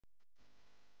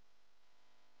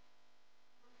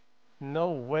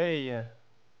No way.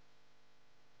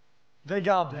 They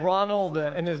got Ronald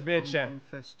in this bitch.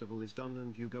 Festival is done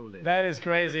and you go live. That is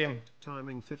crazy.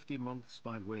 Timing 50 months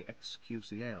by way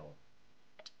xQcl.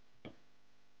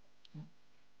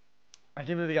 I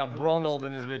can't believe they got Ronald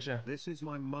in this bitch. This is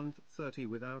my month 30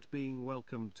 without being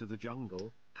welcomed to the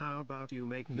jungle. How about you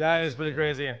make that is pretty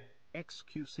crazy.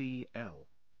 xQcl.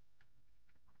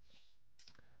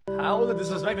 How was it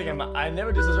disrespecting him? I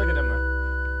never disrespected him.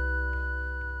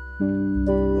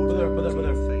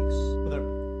 Brother,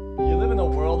 you live in a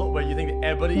world where you think that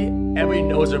everybody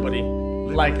knows everybody.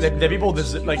 Like the people,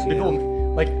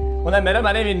 like when I met him,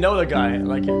 I didn't even know the guy.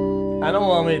 Like, I don't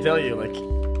want me to tell you, like,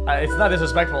 it's not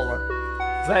disrespectful.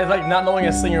 It's like not knowing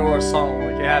a singer or a song.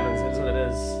 Like, it happens. It's what it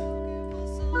is.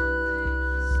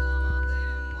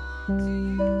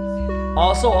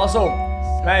 Also,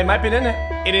 in my opinion,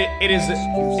 it is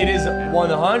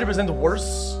 100%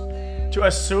 worse to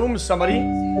assume somebody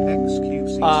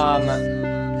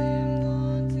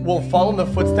will follow in the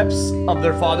footsteps of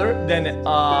their father than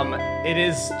it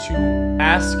is to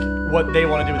ask what they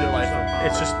want to do with their life. I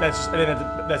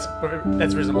think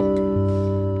that's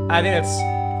reasonable. I think that's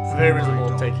very reasonable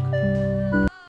to take.